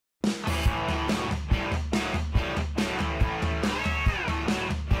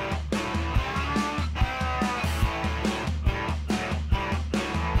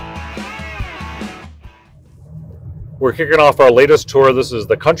We're kicking off our latest tour. This is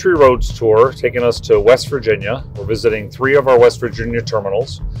the Country Roads Tour, taking us to West Virginia. We're visiting 3 of our West Virginia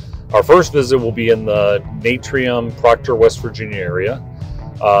terminals. Our first visit will be in the Natrium, Proctor, West Virginia area.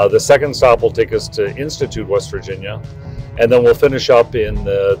 The second stop will take us to Institute, West Virginia. And then we'll finish up in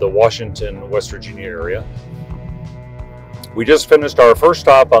the Washington, West Virginia area. We just finished our first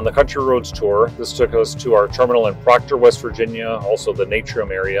stop on the Country Roads Tour. This took us to our terminal in Proctor, West Virginia, also the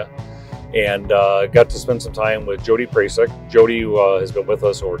Natrium area. And got to spend some time with Jody Prasic. Jody has been with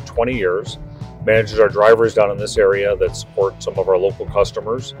us over 20 years, manages our drivers down in this area that support some of our local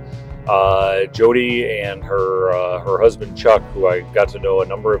customers. Jody and her husband Chuck, who I got to know a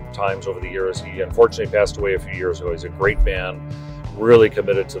number of times over the years, he unfortunately passed away a few years ago. He's a great man, really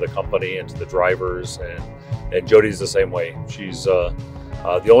committed to the company and to the drivers, and Jody's the same way. She's the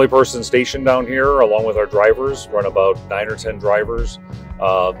only person stationed down here, along with our drivers, run about 9 or 10 drivers.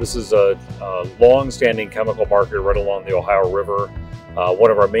 This is a long-standing chemical market right along the Ohio River.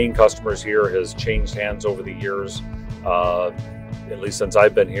 One of our main customers here has changed hands over the years. At least since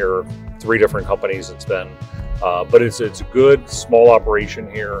I've been here, 3 different companies it's been. But it's a good, small operation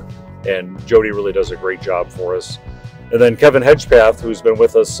here, and Jody really does a great job for us. And then Kevin Hedgepath, who's been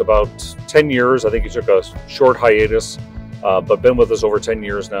with us about 10 years. I think he took a short hiatus, but been with us over 10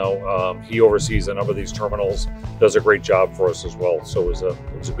 years now. He oversees a number of these terminals, does a great job for us as well. So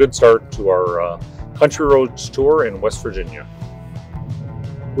it was a good start to our Country Roads Tour in West Virginia.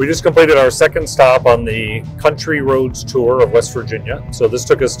 We just completed our second stop on the Country Roads Tour of West Virginia. So this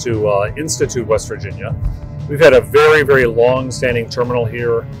took us to Institute, West Virginia. We've had a very, very long-standing terminal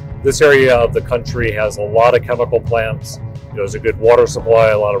here. This area of the country has a lot of chemical plants. There's a good water supply,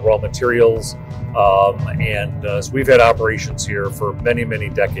 a lot of raw materials, so we've had operations here for many, many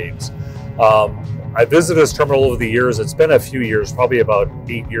decades. I visited this terminal over the years. It's been a few years, probably about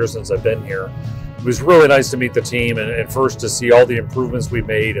 8 years since I've been here. It was really nice to meet the team and first to see all the improvements we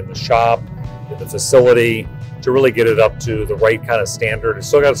made in the shop, in the facility, to really get it up to the right kind of standard. It's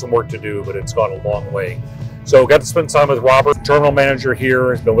still got some work to do, but it's gone a long way. So got to spend time with Robert, terminal manager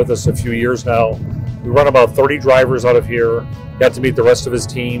here. He's been with us a few years now. We run about 30 drivers out of here. Got to meet the rest of his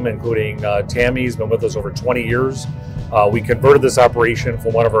team, including Tammy. He's been with us over 20 years. We converted this operation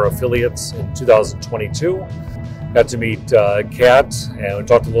from one of our affiliates in 2022. Got to meet Kat, and we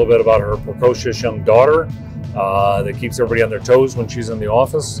talked a little bit about her precocious young daughter that keeps everybody on their toes when she's in the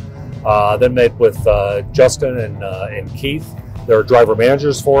office. Then met with Justin and Keith. They're driver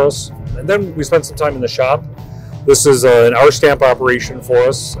managers for us. And then we spent some time in the shop. This is an R-Stamp operation for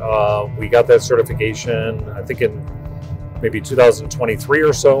us. We got that certification, I think in maybe 2023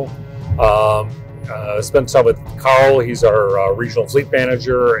 or so. Spent time with Carl, he's our regional fleet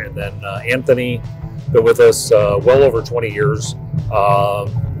manager, and then Anthony, been with us well over 20 years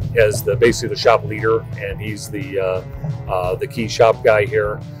as basically the shop leader, and he's the key shop guy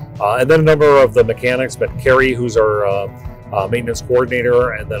here. And then a number of the mechanics, but Carrie, who's our maintenance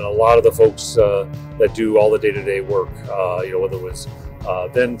coordinator, and then a lot of the folks that do all the day-to-day work, whether it was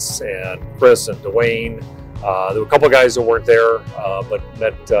Vince and Chris and Dwayne. There were a couple of guys that weren't there, but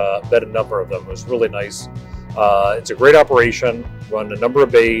met a number of them. It was really nice. It's a great operation, run a number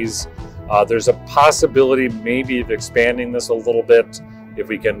of bays. There's a possibility maybe of expanding this a little bit if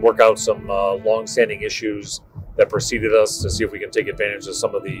we can work out some long-standing issues that preceded us, to see if we can take advantage of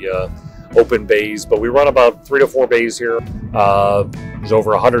some of the open bays. But we run about 3 to 4 bays here. There's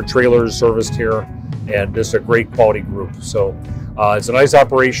over 100 trailers serviced here, and just a great quality group. So it's a nice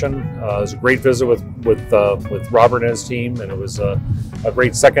operation. It was a great visit with Robert and his team, and it was a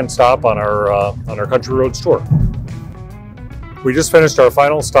great second stop on our Country Roads Tour. We just finished our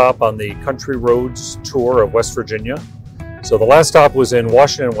final stop on the Country Roads Tour of West Virginia. So the last stop was in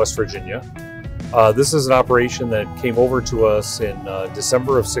Washington, West Virginia. This is an operation that came over to us in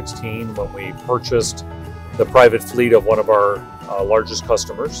December of 16 when we purchased the private fleet of one of our largest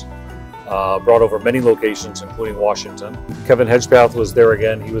customers. Brought over many locations, including Washington. Kevin Hedgepath was there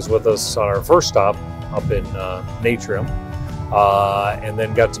again. He was with us on our first stop up in Natrium, and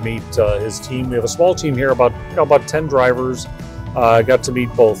then got to meet his team. We have a small team here, about 10 drivers. Got to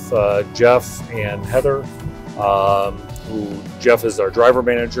meet both Jeff and Heather. Jeff is our driver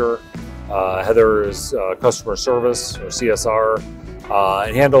manager. Heather is customer service, or CSR,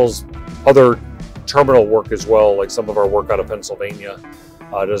 and handles other terminal work as well, like some of our work out of Pennsylvania.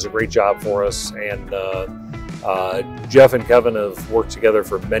 Does a great job for us. And Jeff and Kevin have worked together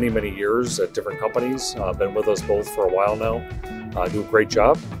for many, many years at different companies. Been with us both for a while now. Do a great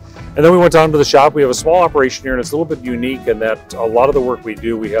job. And then we went down to the shop. We have a small operation here, and it's a little bit unique in that a lot of the work we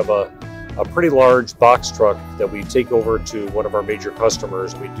do, we have a pretty large box truck that we take over to one of our major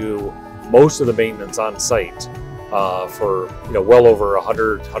customers. We do most of the maintenance on site. for well over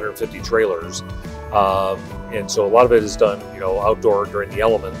 150 trailers. And so a lot of it is done outdoor during the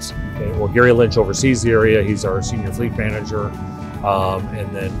elements. And, well, Gary Lynch oversees the area. He's our senior fleet manager.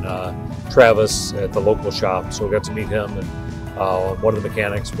 And then Travis at the local shop. So we got to meet him and one of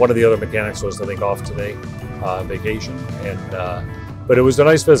the other mechanics was, I think, off today on vacation. And but it was a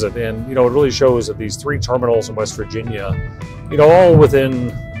nice visit, and it really shows that these 3 terminals in West Virginia, all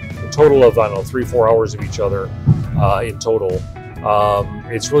within a total of, I don't know, 3-4 hours of each other in total.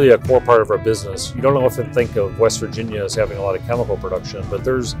 It's really a core part of our business. You don't often think of West Virginia as having a lot of chemical production, but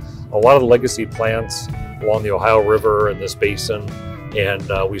there's a lot of legacy plants along the Ohio River in this basin,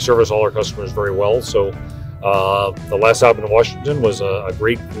 and we service all our customers very well. So the last stop in Washington was a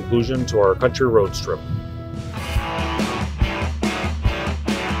great conclusion to our country roads trip.